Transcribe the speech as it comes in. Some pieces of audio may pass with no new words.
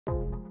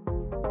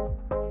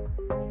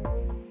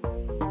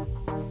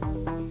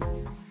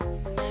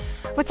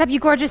What's up, you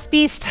gorgeous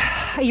beast?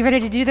 Are you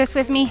ready to do this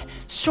with me?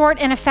 Short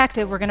and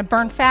effective. We're gonna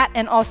burn fat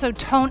and also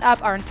tone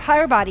up our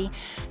entire body.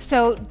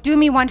 So do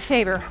me one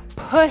favor,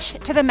 push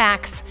to the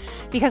max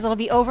because it'll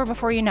be over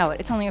before you know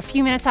it. It's only a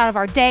few minutes out of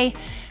our day.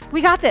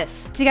 We got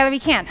this. Together we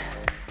can.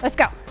 Let's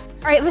go. All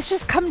right, let's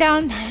just come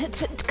down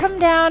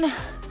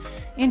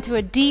into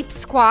a deep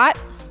squat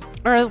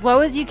or as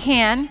low as you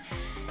can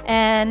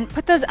and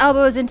put those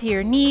elbows into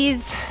your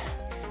knees.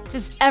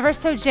 Just ever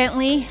so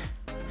gently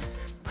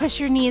push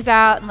your knees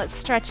out and let's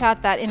stretch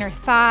out that inner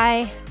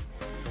thigh.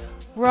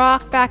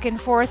 Rock back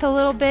and forth a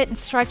little bit and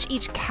stretch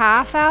each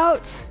calf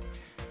out.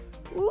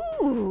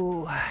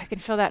 Ooh, I can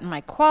feel that in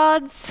my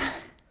quads.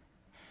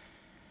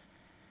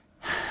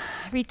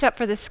 Reach up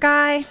for the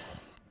sky.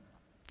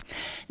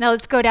 Now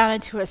let's go down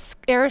into a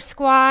air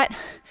squat.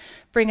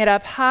 Bring it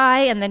up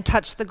high and then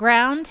touch the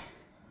ground.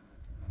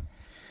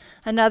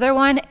 Another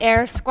one,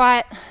 air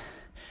squat.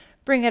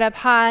 Bring it up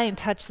high and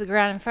touch the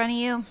ground in front of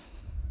you.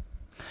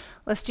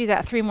 Let's do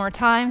that 3 more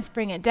times.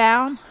 Bring it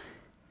down,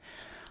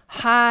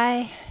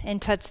 high,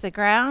 and touch the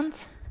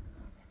ground.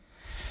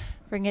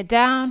 Bring it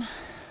down,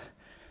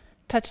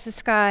 touch the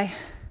sky.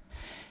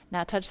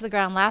 Now touch the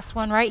ground. Last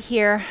one right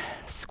here.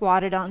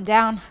 Squat it on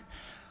down.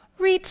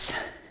 Reach,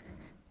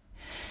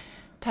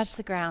 touch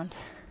the ground.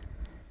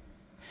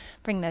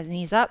 Bring those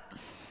knees up.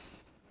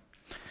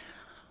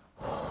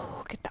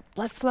 Get that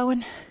blood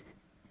flowing.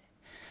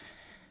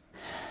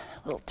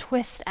 A little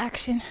twist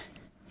action.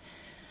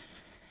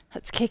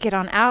 Let's kick it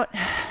on out,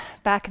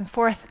 back and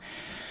forth.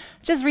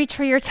 Just reach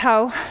for your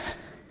toe,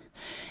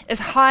 as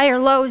high or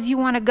low as you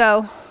want to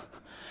go.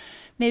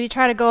 Maybe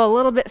try to go a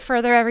little bit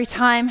further every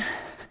time.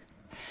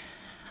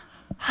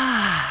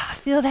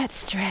 Feel that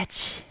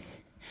stretch.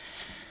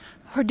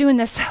 We're doing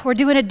this, we're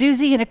doing a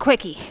doozy and a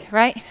quickie,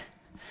 right?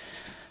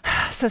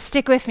 So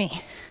stick with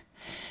me.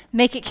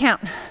 Make it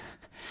count.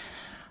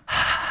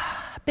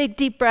 Big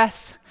deep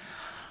breaths.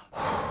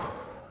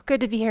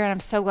 Good to be here, and I'm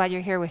so glad you're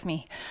here with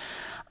me.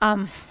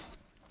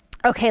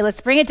 Okay, let's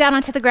bring it down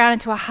onto the ground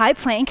into a high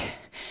plank.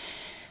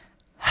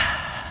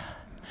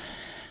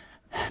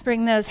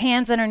 Bring those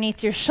hands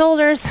underneath your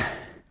shoulders,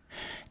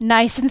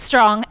 nice and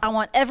strong. I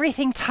want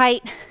everything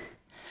tight,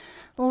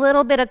 a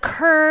little bit of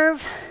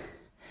curve,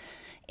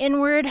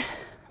 inward,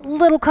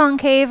 little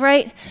concave,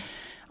 right?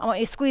 I want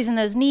you squeezing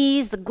those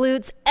knees, the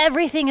glutes,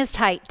 everything is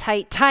tight,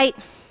 tight, tight.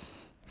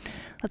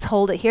 Let's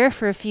hold it here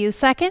for a few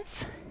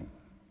seconds.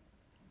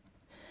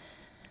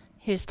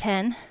 Here's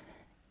 10,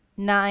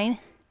 9,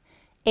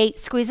 8,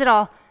 squeeze it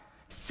all.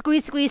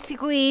 Squeeze, squeeze,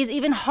 squeeze,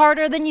 even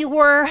harder than you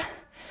were.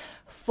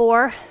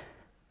 4,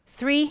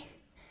 3,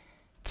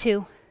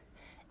 2,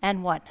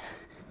 and 1.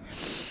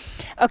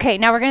 Okay,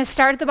 now we're gonna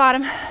start at the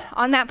bottom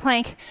on that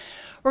plank.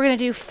 We're gonna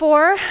do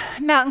 4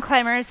 mountain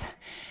climbers.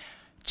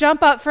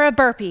 Jump up for a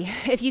burpee.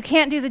 If you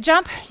can't do the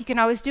jump, you can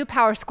always do a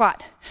power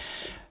squat.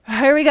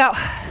 Here we go.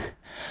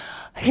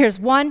 Here's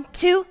 1,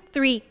 2,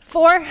 3,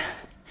 4.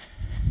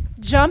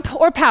 Jump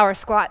or power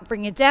squat.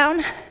 Bring it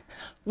down.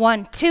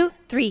 1, 2,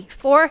 3,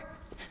 4,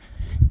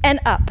 and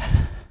up.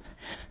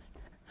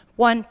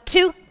 1,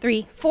 2,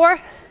 3, 4.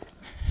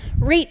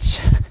 Reach.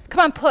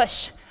 Come on,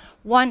 push.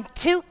 1,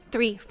 2,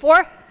 3,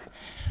 4.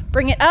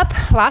 Bring it up.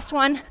 Last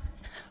one.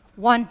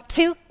 1,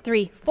 2,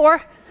 3,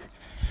 4.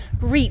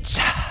 Reach.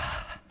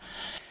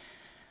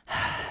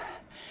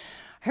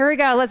 Here we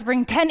go. Let's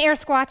bring 10 air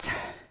squats.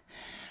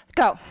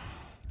 Go.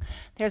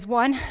 There's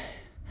 1,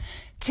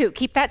 2.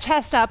 Keep that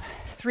chest up.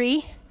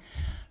 3,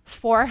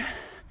 4,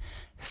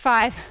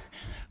 5.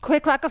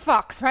 Quick like a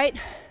fox, right?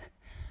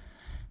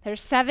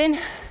 There's 7,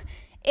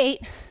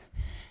 8,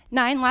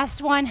 9.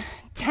 Last one.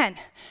 10.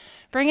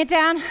 Bring it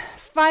down.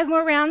 5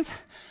 more rounds.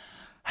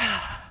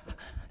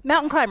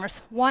 Mountain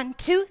climbers. 1,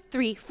 2,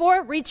 3,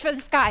 4. Reach for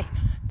the sky.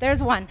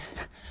 There's 1.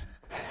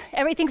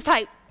 Everything's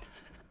tight.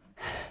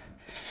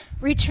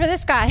 Reach for the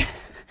sky.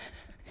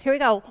 Here we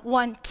go.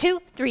 1, 2,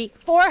 3,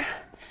 4.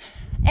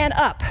 And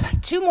up.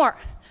 2 more.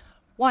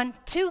 1,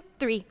 2,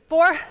 3,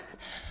 4.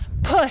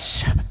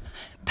 Push.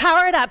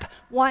 Power it up.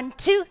 1,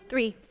 2,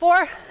 3,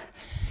 4.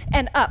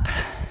 And up.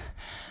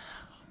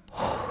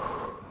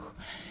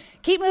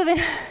 Keep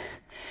moving.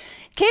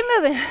 Keep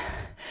moving.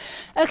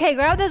 Okay,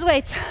 grab those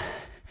weights.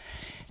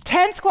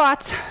 10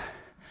 squats.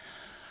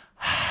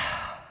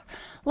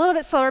 A little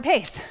bit slower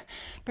pace.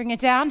 Bring it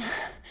down.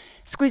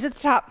 Squeeze at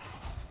the top.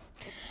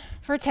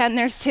 For 10,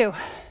 there's 2.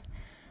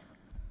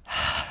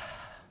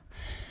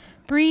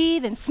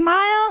 Breathe and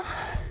smile.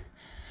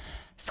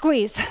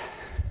 Squeeze.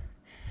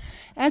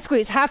 And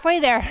squeeze. Halfway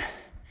there.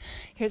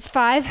 Here's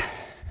 5,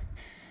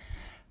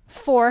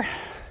 4.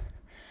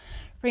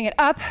 Bring it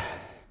up.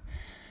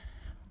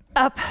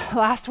 Up.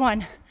 Last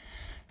one.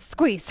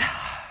 Squeeze.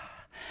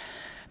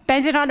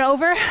 Bend it on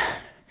over.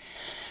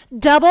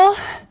 Double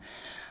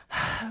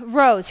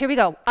rows. Here we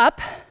go.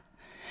 Up.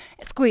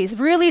 Squeeze.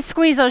 Really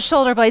squeeze those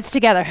shoulder blades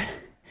together.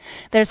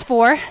 There's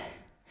 4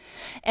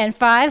 and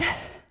 5,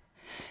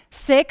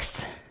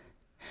 6,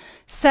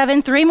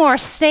 7. 3 more.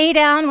 Stay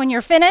down when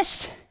you're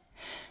finished.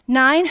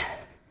 9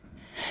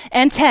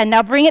 and 10.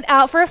 Now bring it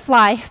out for a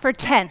fly for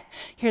 10.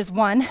 Here's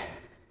 1,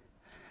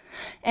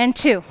 and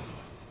 2.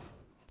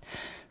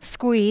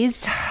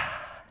 Squeeze.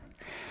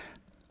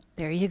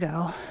 There you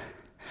go.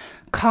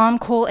 Calm,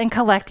 cool, and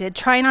collected.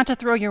 Try not to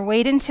throw your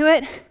weight into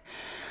it.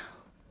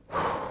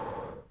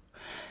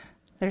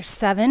 There's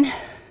 7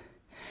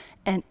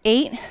 and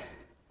 8,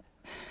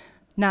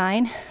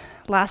 9,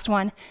 last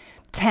one,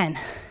 10.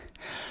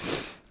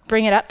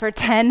 Bring it up for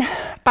 10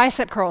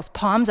 bicep curls.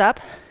 Palms up,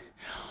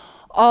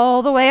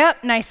 all the way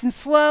up, nice and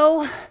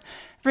slow.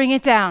 Bring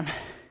it down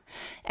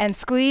and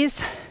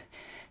squeeze.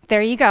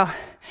 There you go.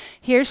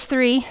 Here's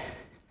 3.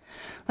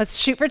 Let's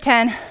shoot for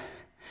 10.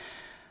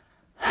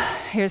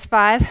 Here's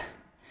 5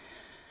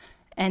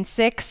 and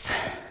 6,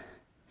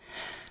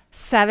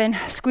 7.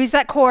 Squeeze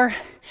that core.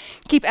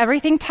 Keep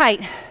everything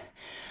tight.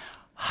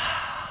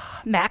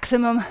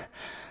 Maximum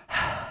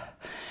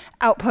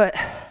output,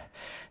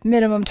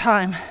 minimum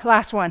time.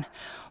 Last one.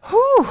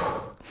 Whew.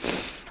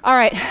 All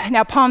right,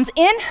 now palms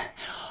in,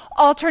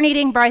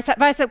 alternating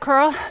bicep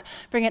curl.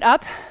 Bring it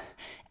up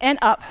and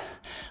up.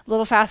 A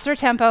little faster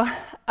tempo,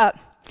 up.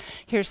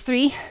 Here's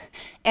 3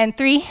 and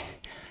 3,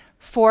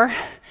 4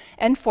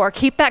 and 4.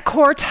 Keep that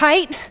core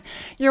tight.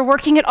 You're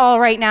working it all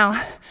right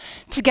now.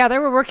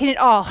 Together, we're working it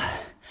all.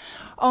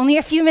 Only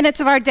a few minutes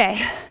of our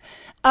day.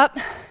 Up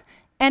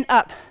and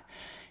up.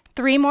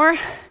 3 more,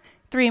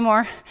 3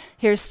 more.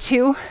 Here's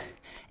 2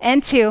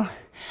 and 2.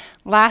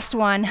 Last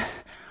one.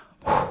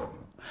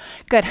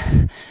 Good.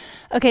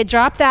 Okay,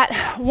 drop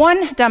that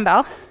 1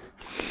 dumbbell.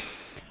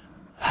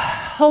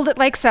 Hold it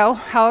like so,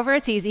 however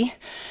it's easy.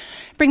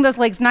 Bring those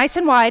legs nice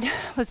and wide.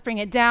 Let's bring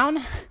it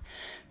down,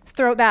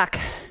 throw it back.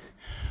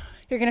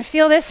 You're gonna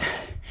feel this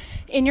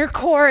in your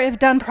core if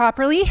done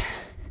properly.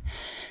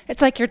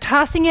 It's like you're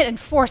tossing it and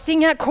forcing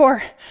that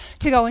core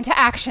to go into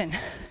action.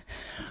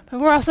 But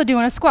we're also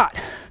doing a squat.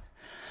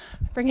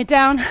 Bring it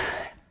down,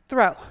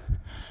 throw.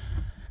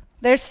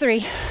 There's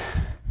 3,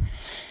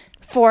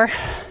 4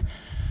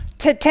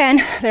 to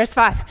 10, there's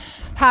 5.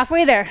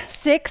 Halfway there,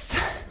 6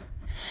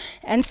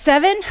 and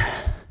 7.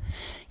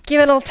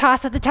 Give it a little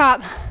toss at the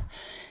top.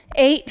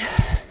 8,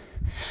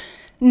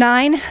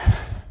 9,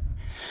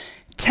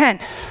 10.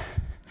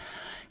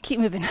 Keep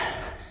moving.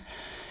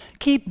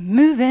 Keep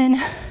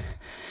moving.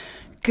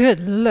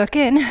 Good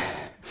looking.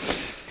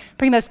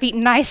 Bring those feet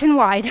nice and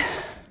wide.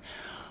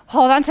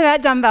 Hold on to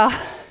that dumbbell.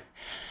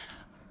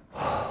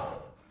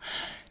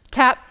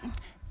 Tap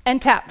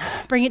and tap.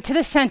 Bring it to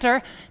the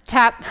center.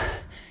 Tap,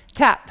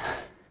 tap.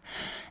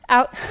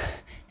 Out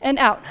and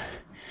out.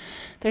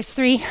 There's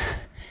 3,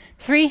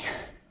 3,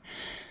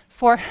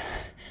 4,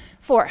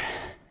 4.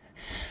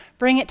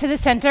 Bring it to the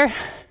center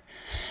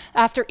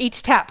after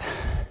each tap.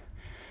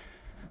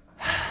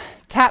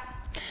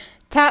 Tap,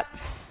 tap,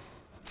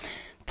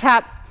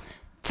 tap,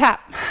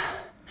 tap.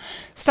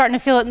 Starting to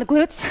feel it in the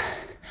glutes.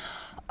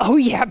 Oh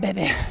yeah,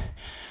 baby.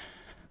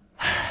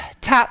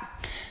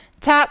 Tap,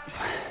 tap,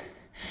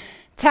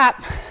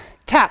 tap,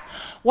 tap.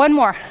 One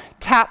more.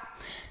 Tap,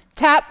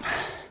 tap.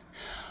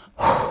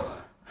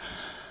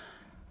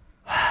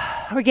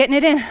 We're getting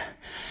it in.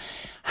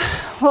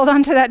 Hold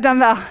on to that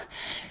dumbbell.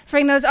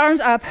 Bring those arms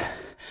up.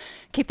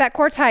 Keep that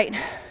core tight.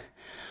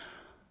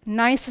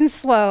 Nice and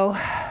slow.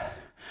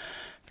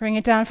 Bring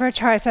it down for a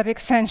tricep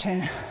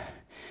extension.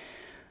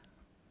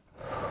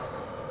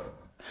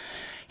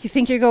 You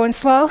think you're going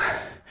slow?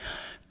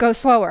 Go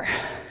slower.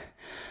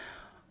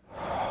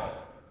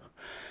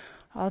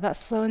 All about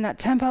slowing that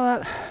tempo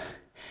up.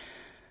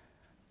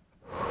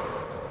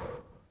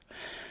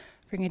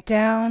 Bring it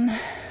down.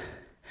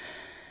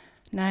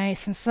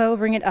 Nice and slow.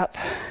 Bring it up.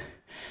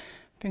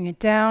 Bring it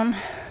down.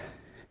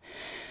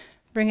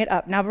 Bring it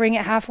up. Now bring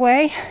it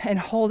halfway and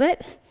hold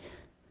it.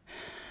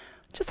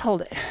 Just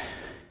hold it.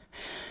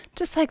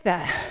 Just like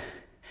that.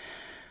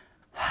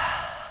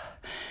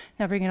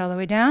 Now bring it all the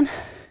way down.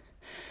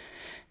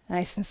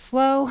 Nice and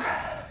slow.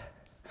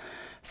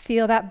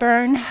 Feel that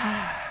burn.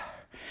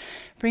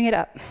 Bring it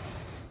up.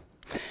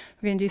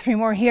 We're going to do 3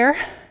 more here.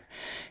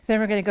 Then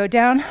we're going to go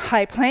down,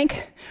 high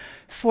plank,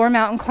 4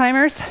 mountain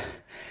climbers,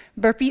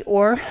 burpee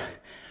or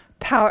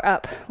power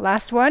up.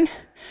 Last one.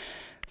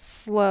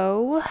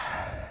 Slow.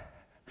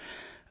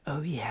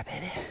 Oh yeah,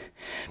 baby.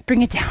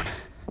 Bring it down.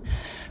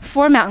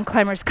 4 mountain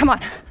climbers. Come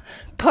on.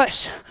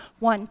 Push.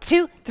 1,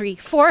 2, 3,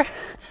 4.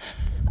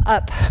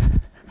 Up.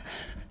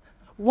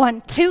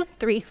 1, 2,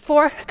 3,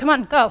 4. Come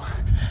on, go.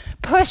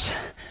 Push.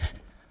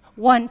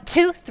 1,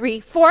 2, 3,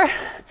 4.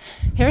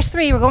 Here's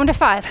 3. We're going to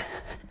 5.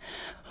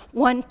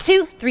 1,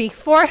 2, 3,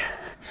 4.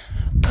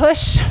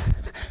 Push.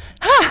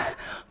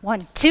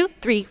 1, 2,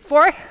 3,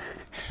 4.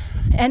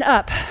 And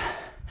up.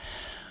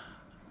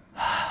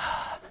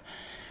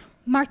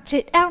 March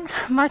it out.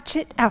 March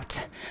it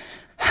out.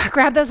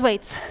 Grab those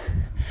weights.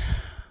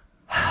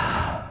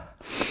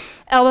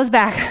 Elbows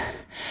back.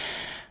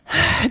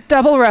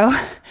 Double row.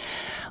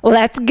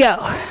 Let's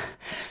go.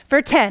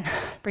 For 10.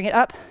 Bring it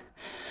up.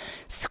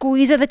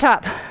 Squeeze at the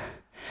top.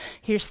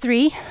 Here's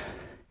 3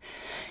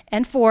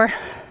 and 4.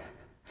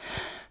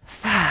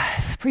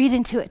 5. Breathe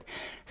into it.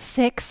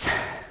 6,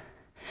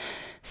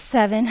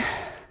 7,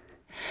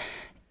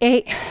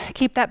 8.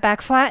 Keep that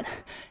back flat.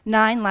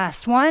 9.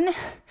 Last one.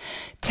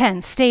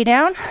 10. Stay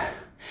down.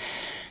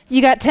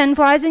 You got 10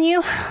 flies in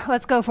you.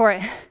 Let's go for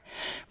it.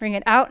 Bring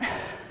it out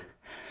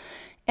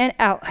and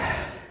out.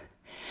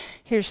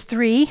 Here's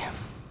 3,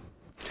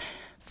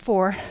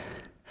 4,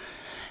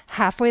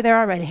 halfway there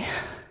already.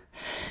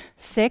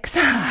 6,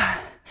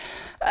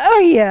 oh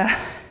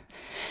yeah.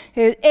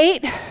 Here's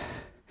 8,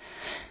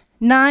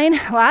 9,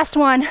 last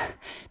one,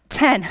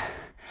 10.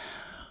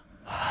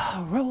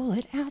 Oh, roll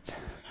it out,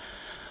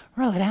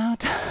 roll it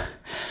out.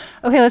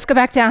 Okay, let's go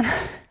back down.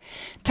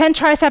 10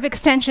 tricep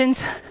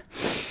extensions.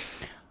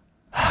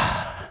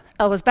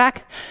 Elbows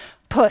back,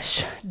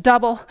 push,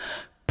 double,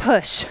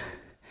 push.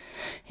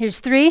 Here's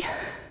 3,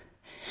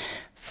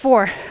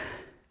 4.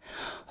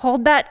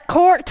 Hold that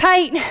core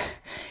tight.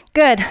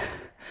 Good.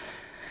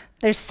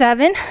 There's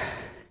 7,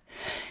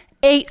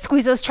 8.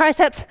 Squeeze those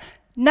triceps.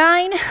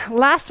 9.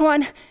 Last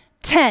one.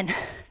 10.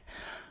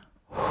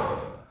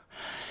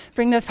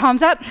 Bring those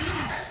palms up.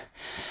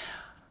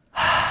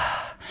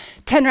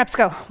 10 reps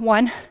go.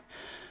 1,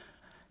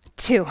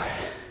 2,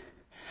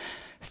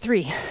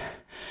 3.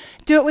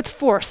 Do it with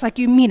force, like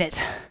you mean it.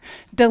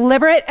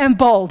 Deliberate and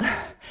bold.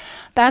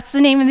 That's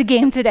the name of the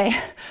game today.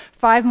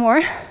 5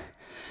 more.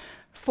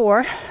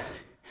 4,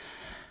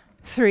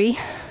 3,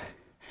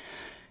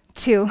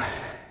 2,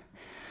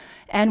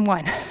 and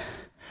 1.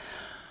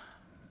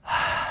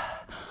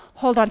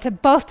 Hold on to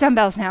both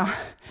dumbbells now,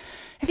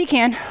 if you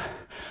can.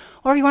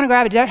 Or if you want to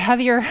grab a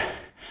heavier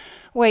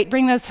weight,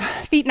 bring those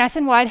feet nice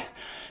and wide.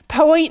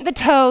 Point the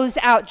toes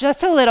out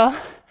just a little.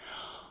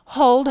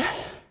 Hold.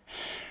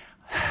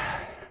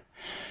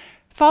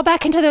 Fall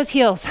back into those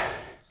heels.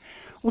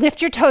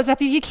 Lift your toes up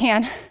if you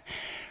can.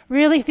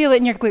 Really feel it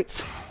in your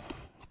glutes.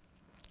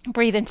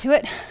 Breathe into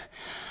it.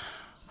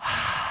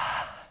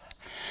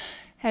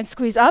 And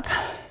squeeze up.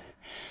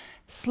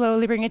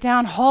 Slowly bring it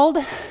down. Hold.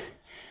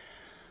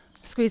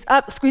 Squeeze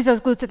up. Squeeze those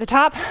glutes at the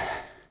top.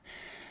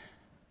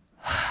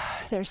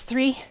 There's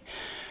 3.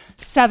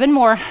 7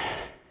 more.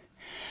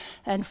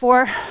 And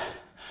 4.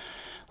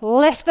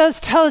 Lift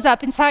those toes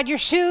up inside your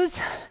shoes.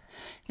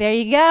 There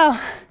you go.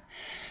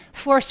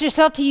 Force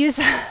yourself to use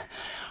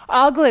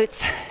all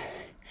glutes.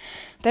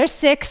 There's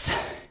 6.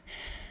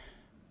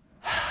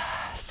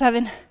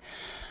 7.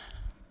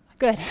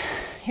 Good.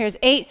 Here's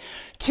 8.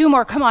 2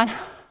 more. Come on.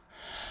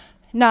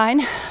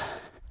 9.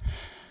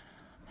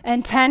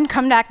 And 10.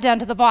 Come back down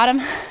to the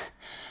bottom.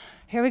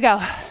 Here we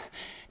go.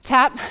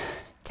 Tap,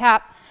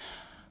 tap,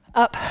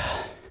 up.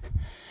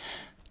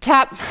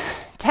 Tap,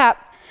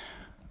 tap,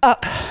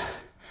 up.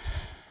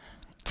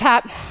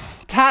 Tap,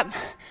 tap,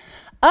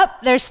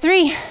 up. There's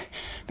 3.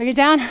 Bring it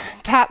down.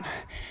 Tap.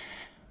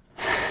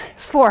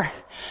 4.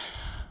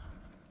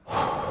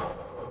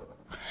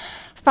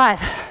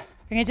 5.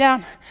 Bring it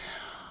down.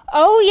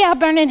 Oh yeah,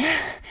 burning.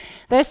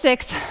 There's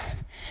 6.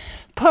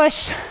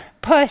 Push,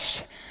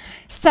 push.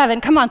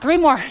 7. Come on, 3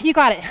 more. You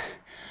got it.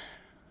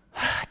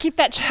 Keep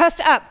that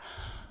chest up.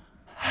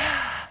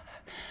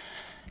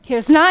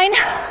 Here's 9.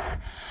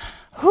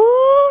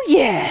 Ooh,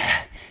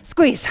 yeah.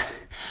 Squeeze.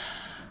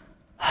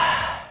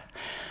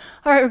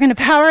 All right, we're gonna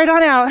power it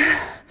on out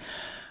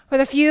with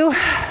a few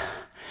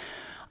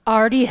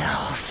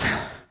RDLs.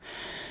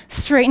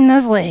 Straighten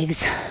those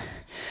legs.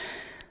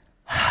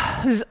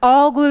 This is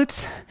all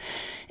glutes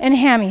and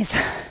hammies.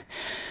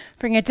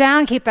 Bring it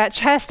down, keep that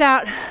chest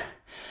out.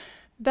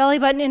 Belly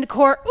button into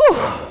core. Ooh.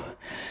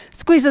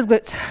 Squeeze those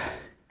glutes.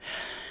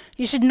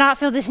 You should not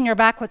feel this in your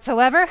back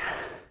whatsoever.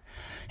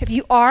 If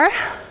you are,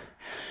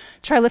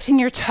 try lifting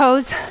your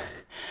toes,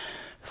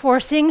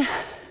 forcing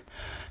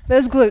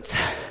those glutes.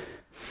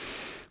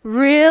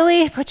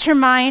 Really put your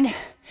mind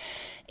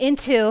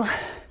into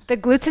the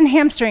glutes and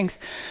hamstrings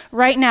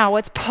right now.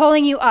 What's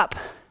pulling you up?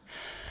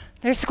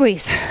 There's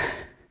squeeze.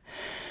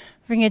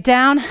 Bring it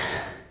down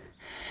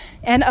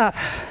and up.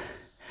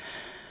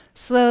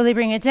 Slowly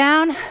bring it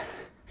down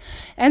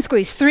and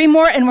squeeze. 3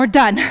 more and we're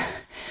done.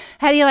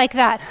 How do you like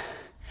that?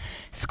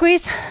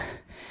 Squeeze.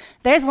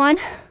 There's 1.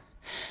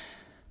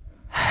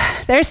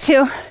 There's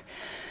 2.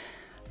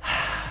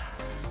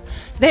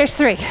 There's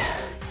 3.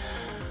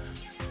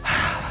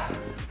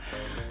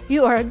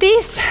 You are a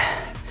beast.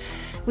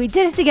 We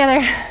did it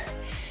together.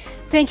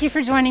 Thank you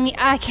for joining me.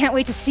 I can't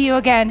wait to see you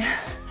again.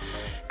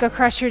 Go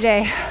crush your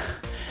day.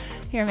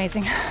 You're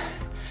amazing.